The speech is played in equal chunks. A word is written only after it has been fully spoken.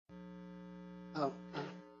好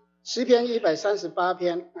诗篇138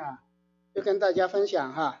篇就跟大家分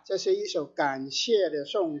享哈，这是一首感谢的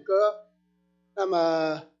颂歌。那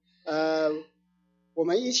么我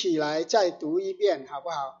们一起来再读一遍好不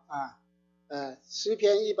好诗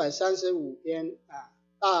篇135篇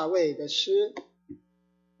大卫的诗。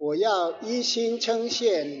我要一心称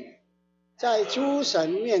谢你，在诸神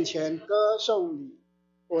面前歌颂你。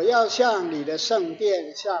我要向你的圣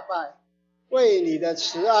殿下拜，为你的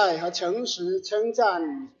慈爱和诚实称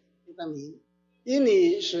赞你的名。因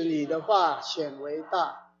你使你的话显为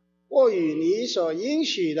大，或与你所应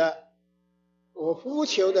许的，我呼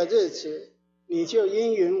求的日子，你就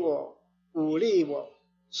应允我，鼓励我，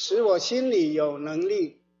使我心里有能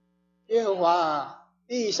力。耶和华啊，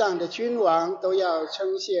地上的君王都要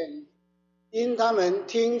称谢你，因他们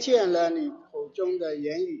听见了你口中的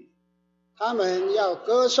言语。他们要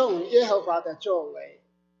歌颂耶和华的作为，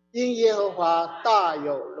因耶和华大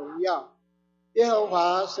有荣耀。耶和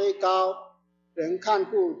华虽高，人看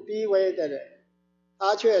顾低微的人，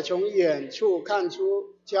他却从远处看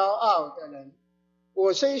出骄傲的人。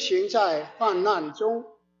我虽行在患难中，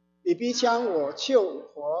你必将我救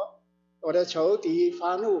活。我的仇敌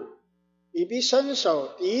发怒，你必伸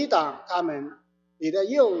手抵挡他们，你的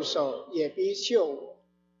右手也必救我。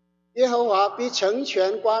耶和华必成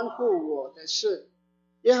全关乎我的事。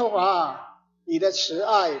耶和华啊，你的慈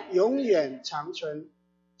爱永远长存，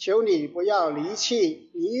求你不要离弃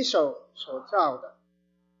你手所造的。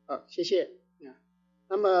好，谢谢。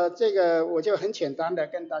那么这个我就很简单的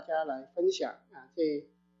跟大家来分享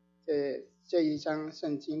这一章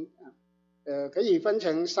圣经可以分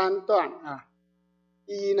成3段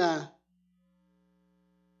第一呢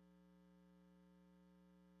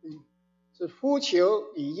是呼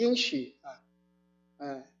求与应许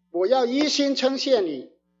我要一心称谢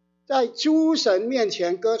你，在诸神面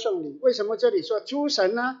前歌颂你。为什么这里说诸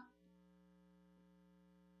神呢？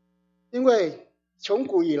因为从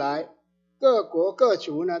古以来各国各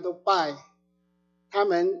族呢都拜，他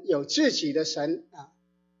们有自己的神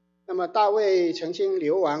那么大卫曾经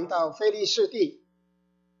流亡到非利士地，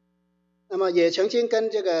那么也曾经跟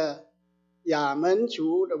这个亚门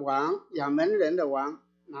人的王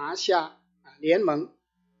拿下联盟，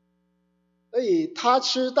所以他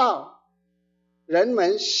知道人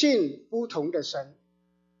们信不同的神，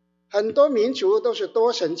很多民族都是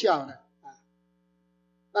多神教的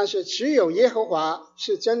但是只有耶和华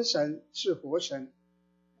是真神，是活神。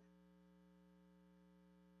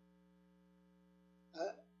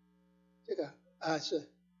这个是，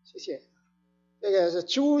谢谢。这个是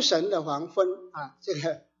诸神的黄昏这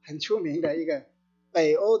个很出名的一个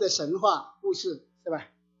北欧的神话故事，是吧？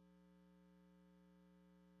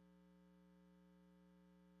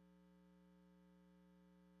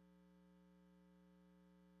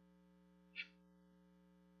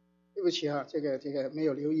对不起这个没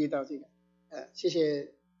有留意到这个谢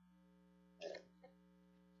谢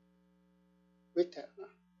Victor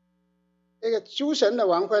这个诸神的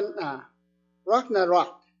黄昏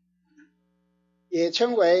Ragnarok 也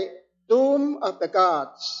称为 Doom of the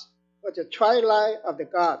Gods 或者 Twilight of the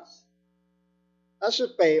Gods， 它是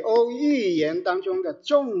北欧寓言当中的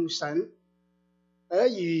众神而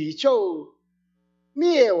宇宙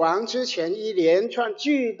灭亡之前一连串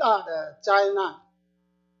巨大的灾难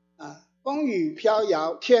风雨飘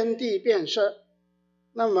摇，天地变色。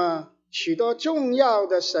那么许多重要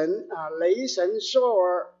的神雷神索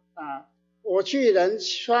尔火巨人、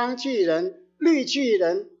双巨人、绿巨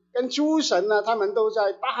人跟诸神呢，他们都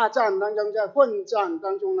在大战当中，在混战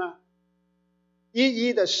当中呢一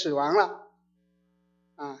一的死亡了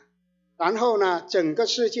然后呢整个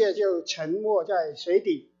世界就沉没在水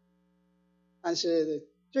底。但是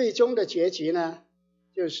最终的结局呢，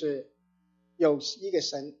就是有一个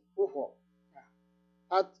神复活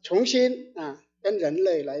他重新跟人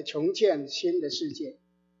类来重建新的世界。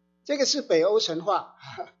这个是北欧神话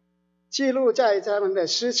记录在他们的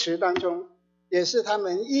诗词当中，也是他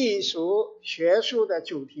们艺术学术的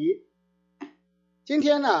主题。今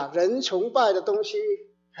天人崇拜的东西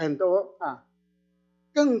很多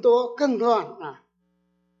更多更乱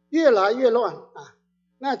越来越乱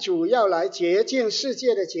那主要来洁净世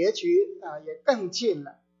界的结局也更近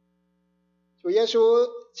了。主耶稣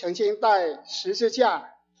曾经带十字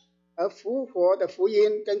架和复活的福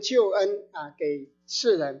音跟救恩给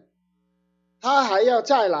世人，他还要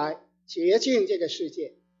再来洁净这个世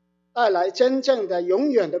界，带来真正的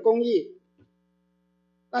永远的公义。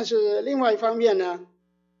但是另外一方面呢，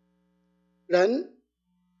人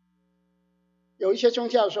有一些宗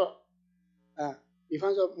教说比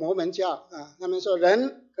方说摩门教他们说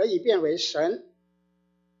人可以变为神，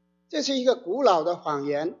这是一个古老的谎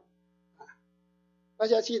言大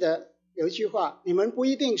家记得有一句话，你们不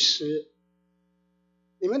一定死，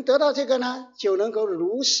你们得到这个呢，就能够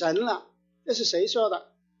如神了。这是谁说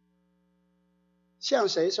的？向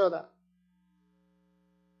谁说的？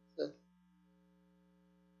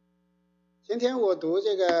今天我读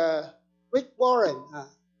这个 Rick Warren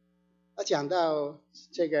啊，他讲到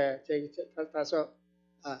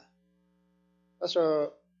他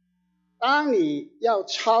说当你要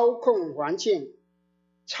操控环境、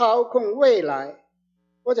操控未来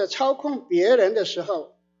或者操控别人的时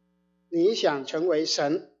候，你想成为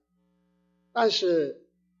神，但是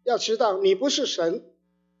要知道你不是神，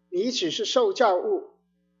你只是受造物。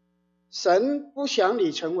神不想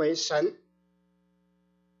你成为神，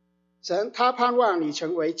神他盼望你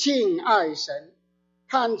成为敬爱神、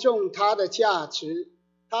看重他的价值、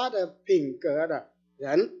他的品格的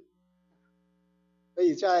人。所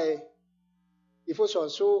以在以弗所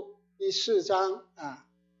书第4章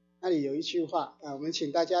那里有一句话我们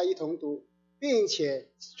请大家一同读，并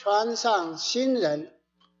且穿上新人。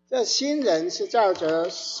这新人是照着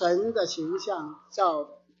神的形象造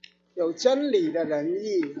的，有真理的仁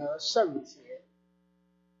义和圣洁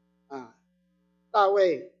大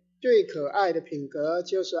卫最可爱的品格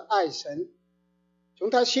就是爱神，从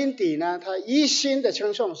他心底呢，他一心的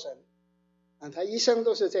称颂神他一生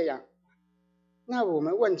都是这样。那我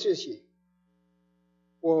们问自己，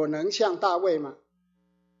我能像大卫吗？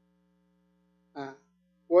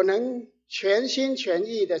我能全心全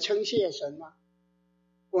意的称谢神吗？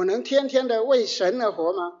我能天天的为神而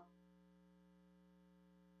活吗？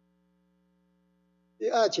第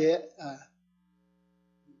2节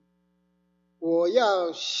我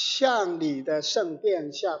要向你的圣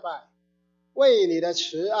殿下拜，为你的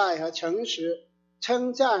慈爱和诚实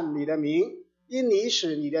称赞你的名，因你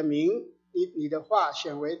使你的名你的话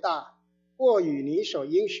显为大，过于你所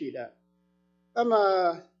应许的。那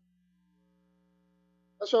么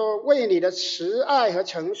他说为你的慈爱和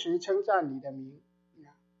诚实称赞你的名，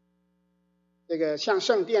这个向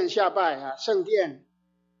圣殿下拜圣殿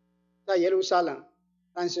在耶路撒冷，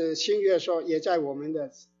但是新约说也在我们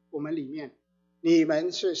里面，你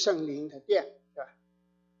们是圣灵的殿，对吧？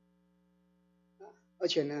而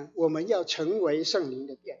且呢，我们要成为圣灵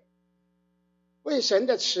的殿，为神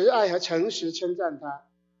的慈爱和诚实称赞他。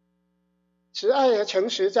慈爱和诚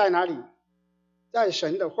实在哪里？在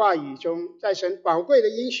神的话语中，在神宝贵的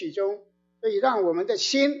应许中，所以让我们的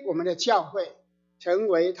心，我们的教会成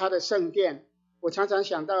为他的圣殿。我常常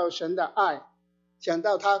想到神的爱，想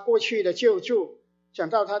到他过去的救助，想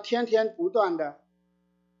到他天天不断的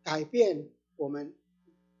改变我们。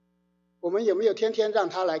我们有没有天天让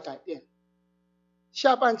他来改变？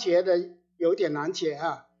下半节的有点难解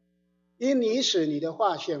因你使你的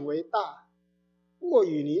话显为大，过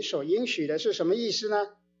于你所应许的，是什么意思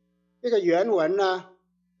呢？这个原文呢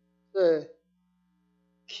是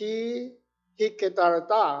ki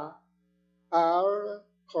hikedarda ar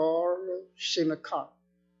kor shimkar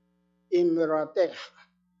imradeh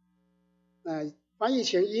翻译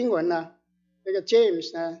成英文呢，这个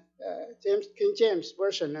James 呢King James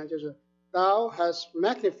Version 呢就是 Thou hast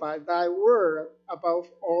magnified thy word above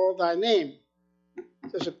all thy name，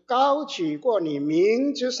 就是高举过你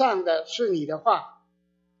名之上的是你的话，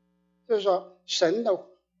就是说神的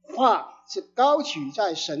话是高举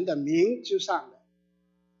在神的名之上的。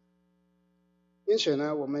因此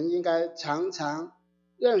呢，我们应该常常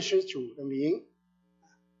认识主的名，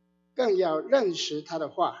更要认识他的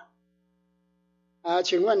话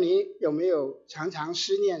请问你有没有常常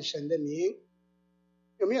思念神的名？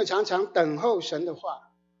有没有常常等候神的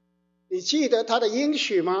话？你记得他的应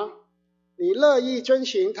许吗？你乐意遵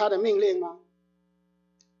行他的命令吗？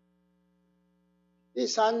第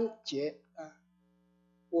3节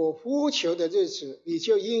我呼求的日子，你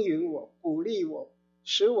就应允我，鼓励我，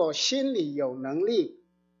使我心里有能力。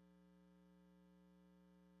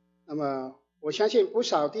那么我相信不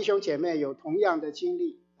少弟兄姐妹有同样的经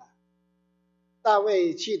历大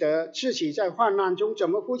卫记得自己在患难中怎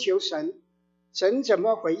么呼求神，神怎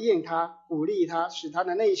么回应他，鼓励他，使他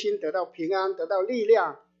的内心得到平安，得到力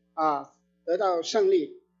量得到胜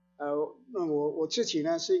利。我自己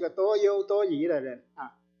呢是一个多忧多疑的人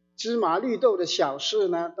芝麻绿豆的小事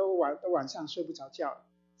呢都晚上睡不着觉，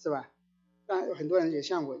是吧？但有很多人也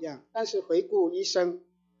像我一样，但是回顾一生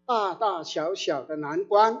大大小小的难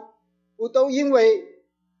关，不都因为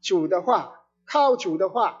主的话，靠主的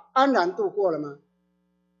话安然度过了吗？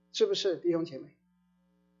是不是弟兄姐妹？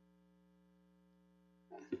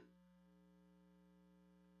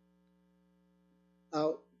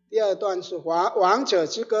好，第2段是王者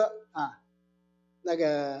之歌那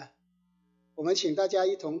个我们请大家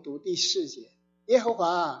一同读第4节。耶和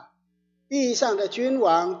华地上的君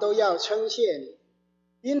王都要称谢你，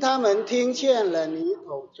因他们听见了你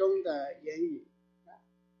口中的言语。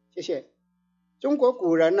谢谢。中国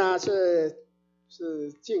古人呢是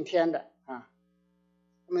敬天的啊，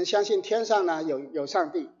他们相信天上呢有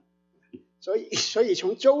上帝，所以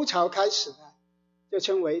从周朝开始呢，就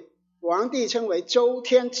皇帝称为周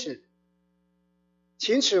天子。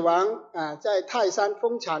秦始皇啊，在泰山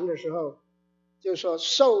封禅的时候，就说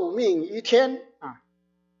受命于天啊。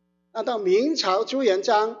那到明朝朱元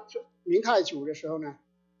璋明太祖的时候呢，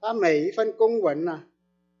他每一份公文呢，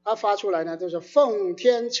他发出来呢都是奉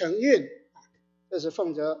天承运，这是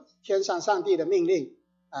奉着天上上帝的命令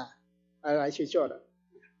啊来去做的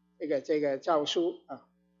这个诏书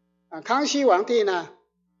啊。康熙皇帝呢，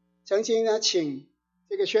曾经呢请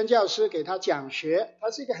这个宣教师给他讲学，他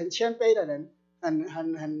是一个很谦卑的人，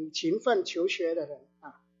很勤奋求学的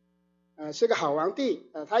人是个好皇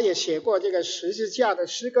帝他也写过这个十字架的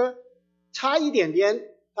诗歌，差一点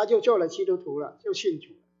点他就做了基督徒了，就信主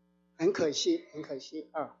了，很可惜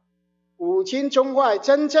啊。古今中外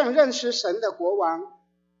真正认识神的国王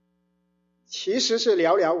其实是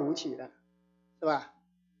寥寥无几的，是吧？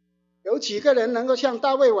有几个人能够像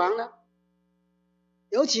大卫王呢？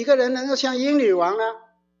有几个人能够像英女王呢？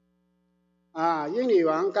英女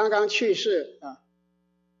王刚刚去世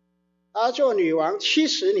她做女王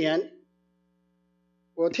70年，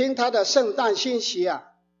我听她的圣诞信息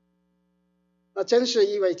那真是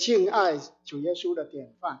一位敬爱主耶稣的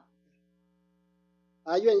典范，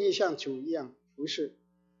她愿意像主一样服侍。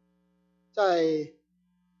在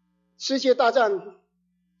世界大战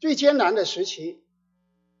最艰难的时期，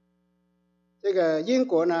这个英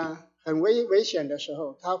国呢很危险的时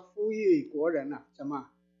候，他呼吁国人怎么？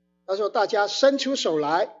他说大家伸出手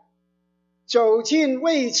来，走进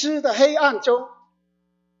未知的黑暗中，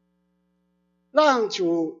让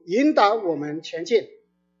主引导我们前进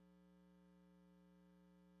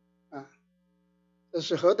这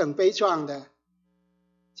是何等悲壮的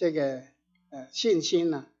这个信心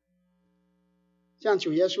呢？像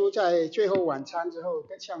主耶稣在最后晚餐之后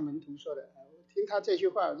向门徒说的，我听他这句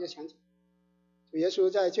话我就想起主耶稣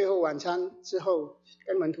在最后晚餐之后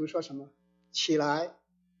跟门徒说什么？起来，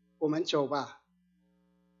我们走吧。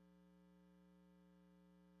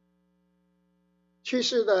去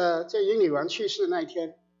世的这英女王去世那一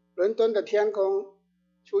天，伦敦的天空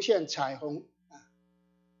出现彩虹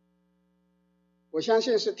我相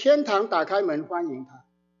信是天堂打开门欢迎他。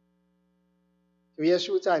主耶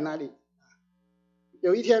稣在那里。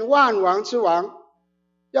有一天万王之王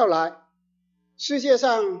要来，世界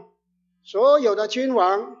上所有的君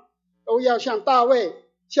王都要像大卫、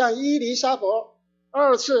像伊丽莎白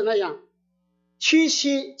2次那样屈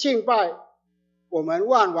膝敬拜我们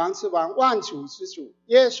万王之王、万主之主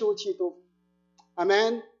耶稣基督。阿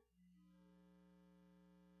们。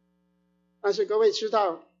但是各位知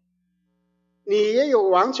道你也有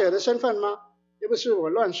王者的身份吗？也不是我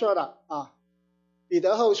乱说的彼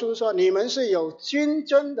得后书说你们是有君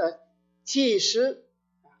尊的祭司。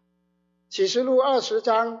启示录20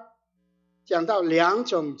章讲到2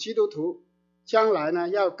种基督徒将来呢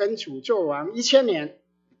要跟主做王1000年。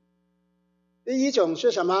第一种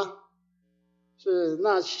是什么？是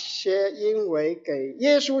那些因为给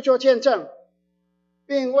耶稣做见证，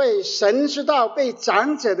并为神之道被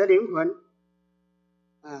斩者的灵魂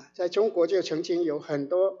在中国就曾经有很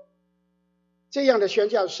多这样的宣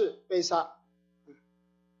教士被杀。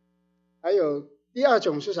还有第二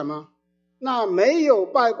种是什么？那没有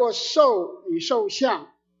拜过兽与兽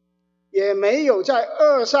像，也没有在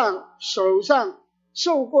手上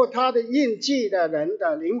受过他的印记的人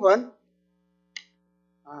的灵魂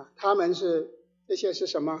他们是这些是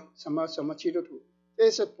什么基督徒？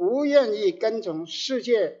这是不愿意跟从世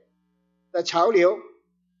界的潮流，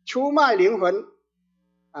出卖灵魂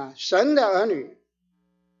神的儿女，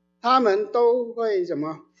他们都会怎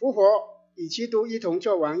么复活，与基督一同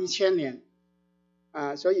做王1000年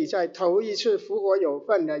所以在头一次复活有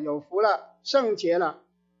份的，有福了，圣洁了，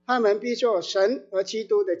他们必做神和基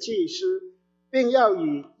督的祭司，并要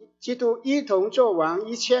与基督一同做王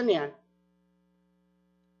1000年。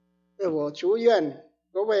我祝愿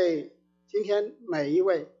各位今天每一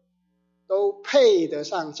位都配得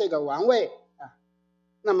上这个王位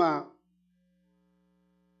那么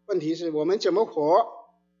问题是我们怎么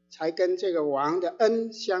活才跟这个王的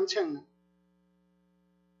恩相称呢？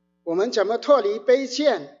我们怎么脱离卑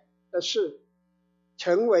贱的事，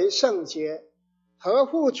成为圣洁，合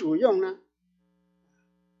乎主用呢？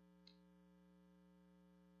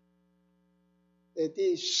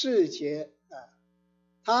第4节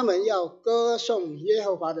他们要歌颂耶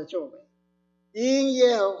和华的作为，因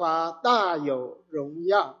耶和华大有荣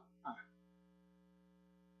耀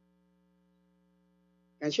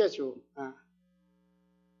感谢主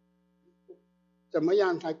怎么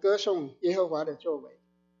样来歌颂耶和华的作为。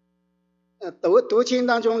读经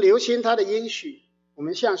当中留心他的应许，我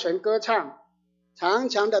们向神歌唱，常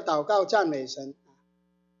常的祷告赞美神。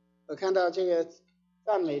我看到这个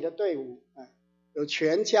赞美的队伍有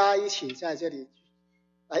全家一起在这里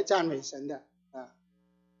来赞美神的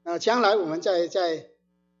将来我们在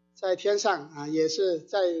天上也是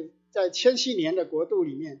在千禧年的国度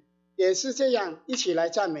里面也是这样一起来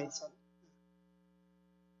赞美神，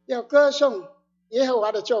要歌颂耶和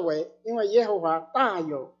华的作为，因为耶和华大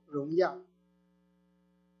有荣耀。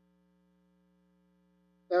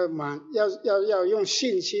要用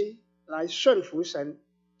信心来顺服神，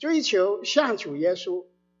追求向主耶稣，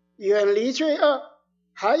远离罪恶，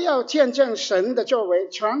还要见证神的作为，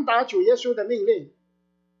传达主耶稣的命令。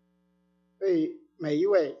所以每一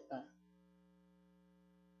位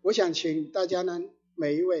我想请大家呢，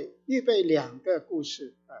每一位预备2个故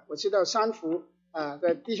事我知道3福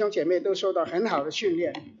的弟兄姐妹都受到很好的训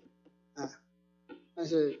练但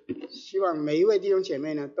是希望每一位弟兄姐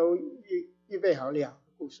妹呢都预备好2个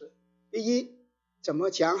故事。第一，怎么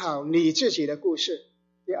讲好你自己的故事；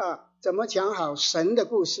第二，怎么讲好神的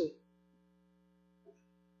故事。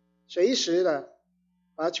随时的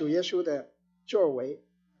把主耶稣的作为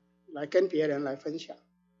来跟别人来分享。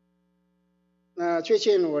那最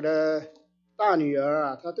近我的大女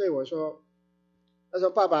儿她对我说，她说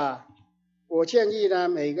爸爸，我建议呢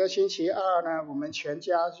每个星期二呢我们全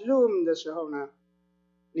家 Zoom 的时候呢，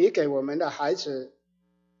你给我们的孩子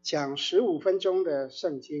讲15分钟的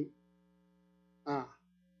圣经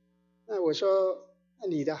那我说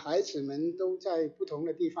你的孩子们都在不同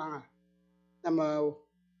的地方那么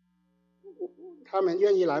他们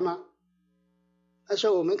愿意来吗？他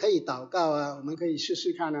说我们可以祷告我们可以试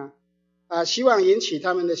试看希望引起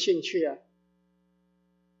他们的兴趣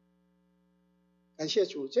感谢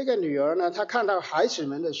主，这个女儿呢，她看到孩子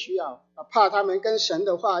们的需要怕他们跟神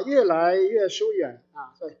的话越来越疏远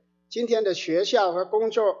所以今天的学校和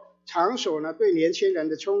工作场所呢，对年轻人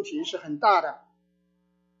的冲击是很大的。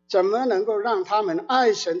怎么能够让他们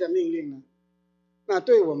爱神的命令呢？那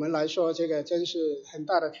对我们来说，这个真是很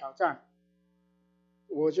大的挑战。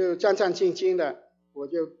我就战战兢兢的，我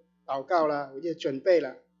就祷告了，我就准备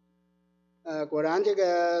了。果然这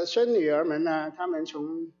个孙女儿们呢，他们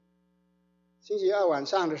从星期二晚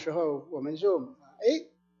上的时候，我们Zoom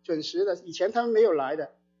准时的，以前他们没有来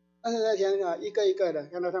的，但是那天一个一个的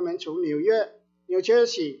看到他们从纽约、New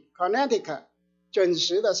Jersey、Connecticut 准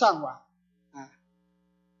时的上网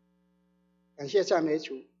感谢赞美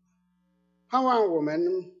主，盼望我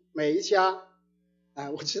们每一家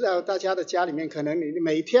我知道大家的家里面可能你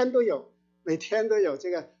每天都有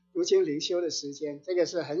这个读经灵修的时间，这个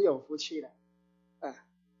是很有福气的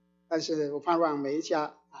但是我盼望每一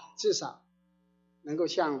家至少能够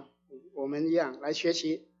像我们一样来学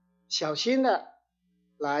习，小心的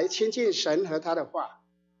来亲近神和他的话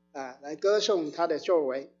来歌颂他的作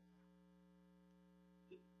为。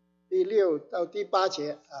第6到第8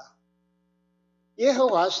节耶和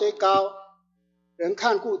华虽高，人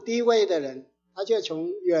看顾低微的人，他就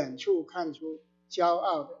从远处看出骄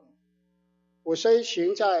傲的人。我虽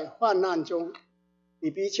行在患难中，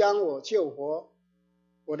你必将我救活。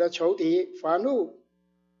我的仇敌发怒，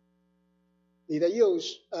你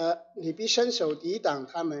必伸手抵挡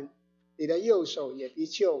他们，你的右手也必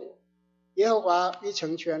救我。耶和华必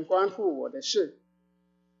成全关乎我的事。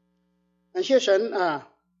感谢神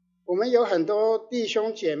我们有很多弟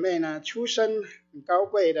兄姐妹呢，出身很高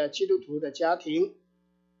贵的基督徒的家庭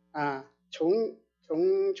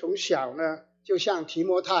从小呢就像提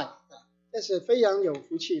摩太这是非常有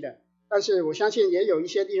福气的。但是我相信也有一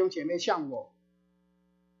些弟兄姐妹像我，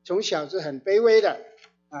从小是很卑微的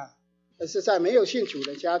是在没有信主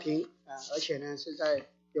的家庭而且呢是在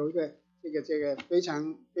有一个这个非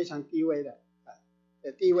常非常低微的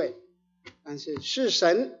地位，但是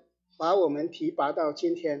神把我们提拔到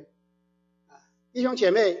今天弟兄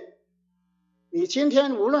姐妹，你今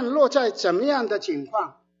天无论落在怎么样的境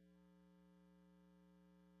况，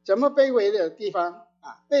怎么卑微的地方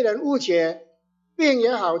被人误解，病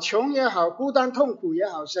也好，穷也好，孤单痛苦也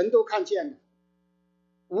好，神都看见了。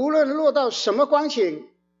无论落到什么光景，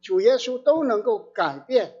主耶稣都能够改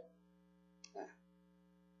变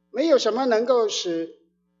没有什么能够使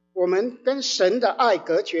我们跟神的爱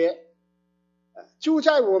隔绝住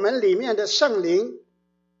在我们里面的圣灵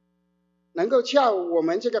能够叫我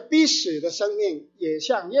们这个必死的生命也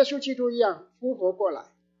像耶稣基督一样复活过来。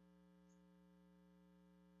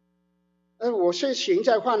而我虽行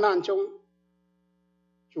在患难中，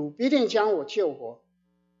主必定将我救活。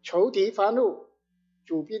仇敌发怒，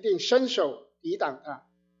主必定伸手抵挡他，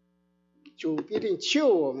主必定救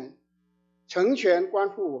我们，成全关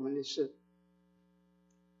乎我们的事。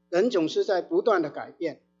人总是在不断的改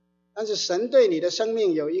变，但是神对你的生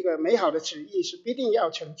命有一个美好的旨意是必定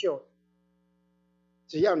要成就的，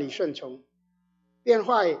只要你顺从。变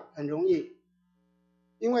坏很容易，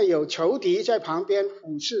因为有仇敌在旁边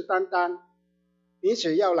虎视眈眈，你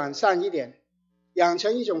只要懒散一点，养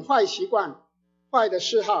成一种坏习惯、坏的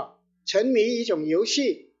嗜好，沉迷一种游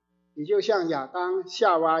戏，你就像亚当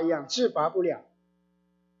夏娃一样自拔不了。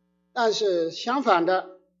但是相反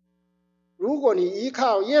的，如果你依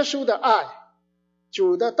靠耶稣的爱、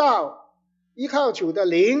主的道，依靠主的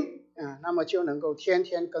灵，那么就能够天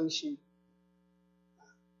天更新。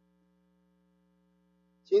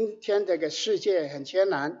今天这个世界很艰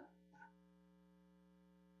难，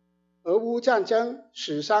俄乌战争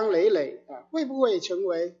死伤累累，会不会成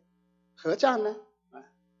为核战呢？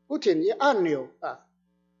不仅一按钮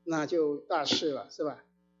那就大事了，是吧？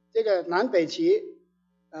这个南北极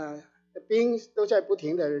冰都在不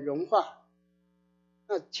停的融化，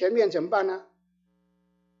那前面怎么办呢？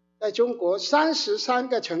在中国33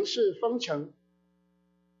个城市封城，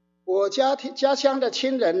我家乡的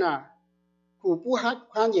亲人苦不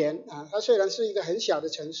堪言它虽然是一个很小的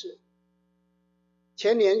城市，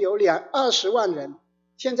前年有20万人，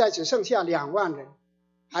现在只剩下2万人，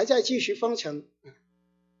还在继续封城。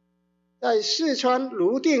在四川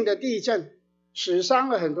泸定的地震死伤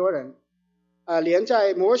了很多人，连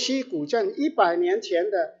在摩西古镇100年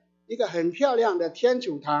前的一个很漂亮的天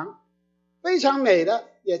主堂，非常美的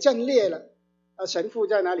也震裂了，神父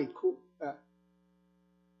在那里哭。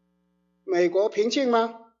美国平静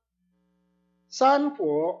吗？山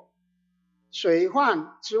火、水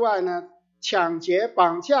患之外呢，抢劫、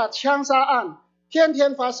绑架、枪杀案天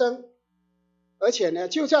天发生，而且呢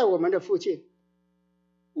就在我们的附近。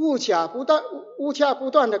物价不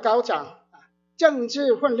断的高涨，政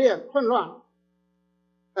治混乱，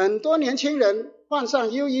很多年轻人患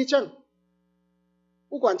上忧郁症，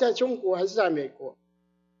不管在中国还是在美国，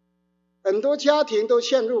很多家庭都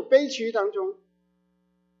陷入悲剧当中。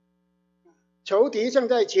仇敌正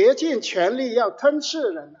在竭尽全力要吞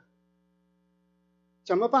噬人，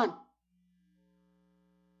怎么办？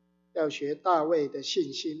要学大卫的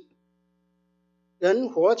信心。人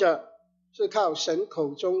活着是靠神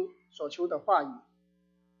口中所出的话语，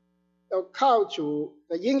要靠主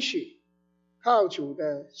的应许，靠主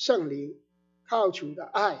的圣灵，靠主的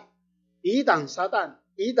爱，抵挡撒旦，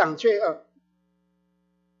抵挡罪恶。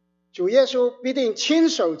主耶稣必定亲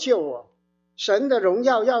手救我，神的荣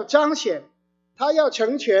耀要彰显，他要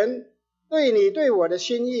成全对你对我的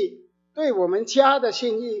心意，对我们家的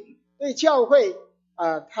心意，对教会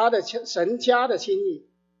他的神家的心意，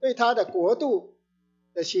对他的国度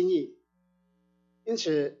的心意。因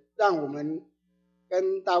此让我们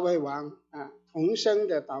跟大卫王同声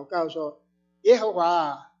的祷告说，耶和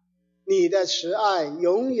华你的慈爱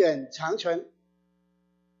永远长存，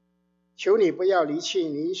求你不要离弃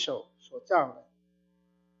你手所造的。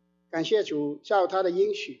感谢主照他的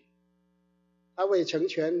应许，他会成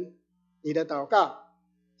全你的祷告。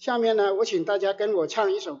下面呢，我请大家跟我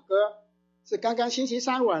唱一首歌，是刚刚星期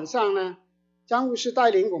三晚上呢，张牧师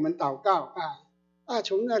带领我们祷告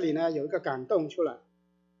从那里呢有一个感动出来，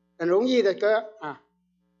很容易的歌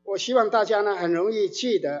我希望大家呢很容易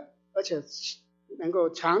记得，而且能够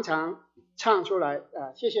常常唱出来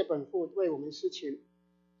谢谢本父为我们施情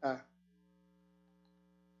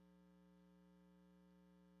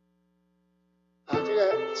这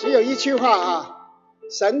个只有一句话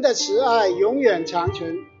神的慈爱永远长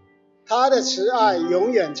存，他的慈爱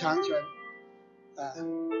永远长存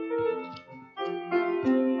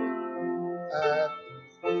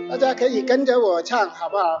大家可以跟着我唱好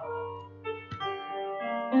不好？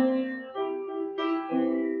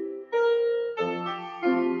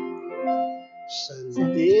神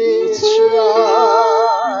的慈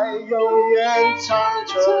爱永远长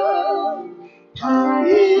存，他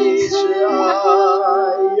的慈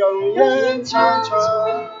爱永远长存，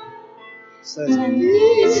神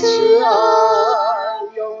的慈爱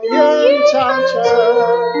永远长存，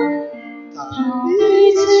他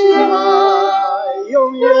的慈爱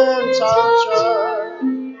永远长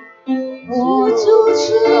存，我主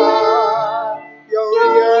慈爱永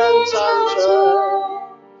远长存，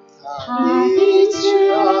他的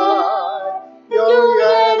慈爱永远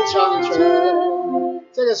长存。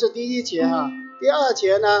这个是第一节第二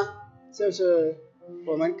节呢，就是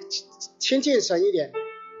我们亲近神一点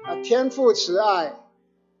天父慈爱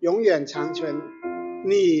永远长存，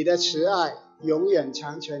你的慈爱永远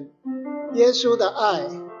长存，耶稣的爱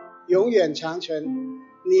永远长存，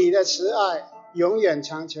你的慈爱永远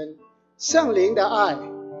长存，圣灵的爱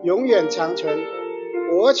永远长存，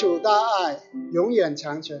我主的爱永远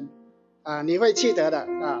长存你会记得的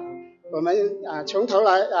我们从头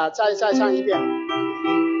来再唱一遍。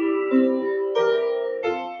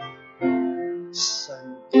神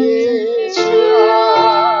的慈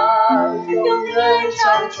爱永远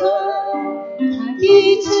长存，他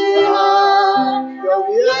的慈爱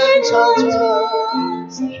永远长存，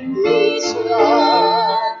神的慈爱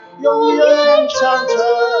永远长存，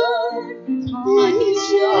他的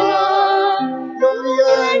慈爱永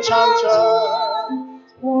远长存，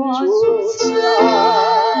主慈爱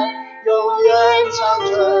永远长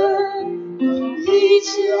存，他的慈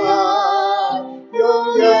爱永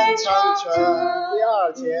远长存。第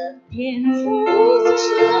二节，天父慈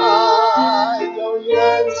爱永远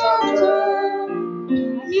长存，他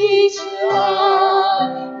的慈爱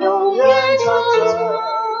永远长存，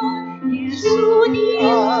耶稣的爱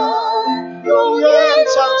永远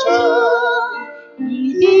长存，你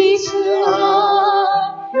的慈爱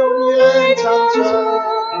永远长存，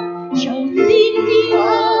圣灵的爱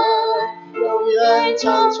永远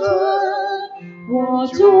长存，我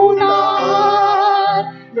主的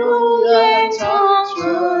爱永远长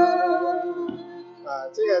存。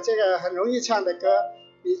这个很容易唱的歌，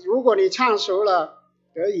如果你唱熟了，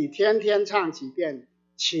可以天天唱几遍，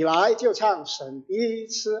起来就唱神的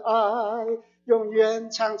慈爱永远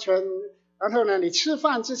长存。然后呢，你吃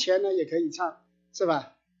饭之前呢也可以唱，是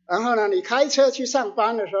吧？然后呢，你开车去上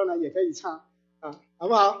班的时候呢也可以唱好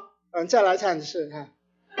不好？再来唱一次好。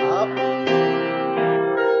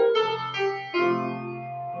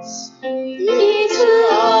神的慈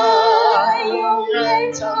爱永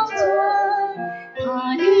远长存，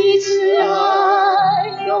他的慈爱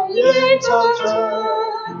永远长存，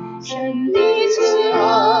神的慈爱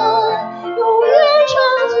永远长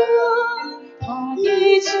存，他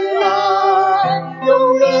的慈爱永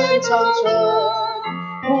远长存，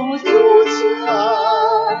我主慈爱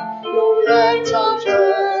永远长存，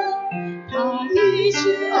他的慈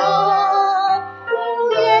爱永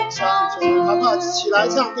远长存。好不好？起来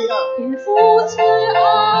唱第二。天父慈爱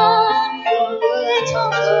永远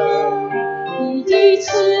长存，你的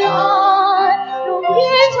慈爱永远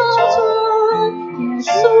长存，耶稣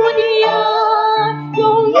的爱永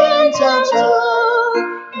远长存，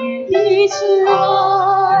你的慈爱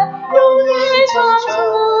永远长存，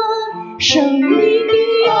生命的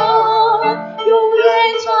爱永远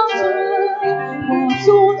长存，我主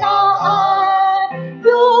的爱永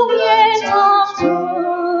远长存，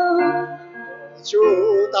我主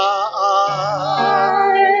的爱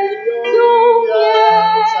永远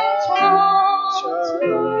长存。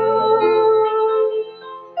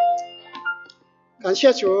感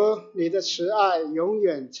谢主，你的慈爱永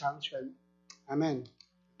远长存。阿们。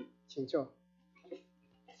请坐。